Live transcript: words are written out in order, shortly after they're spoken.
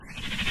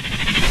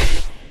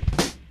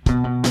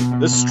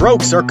The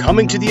Strokes are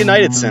coming to the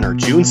United Center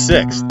June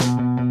 6th.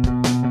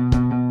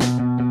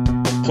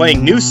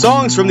 Playing new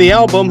songs from the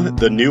album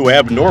The New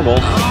Abnormal.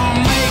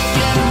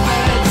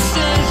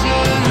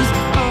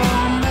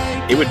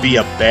 It would be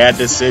a bad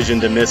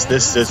decision to miss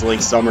this sizzling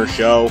summer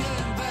show.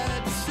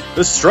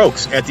 The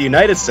Strokes at the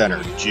United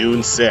Center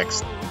June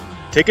 6th.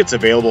 Tickets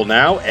available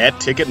now at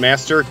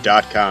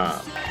Ticketmaster.com.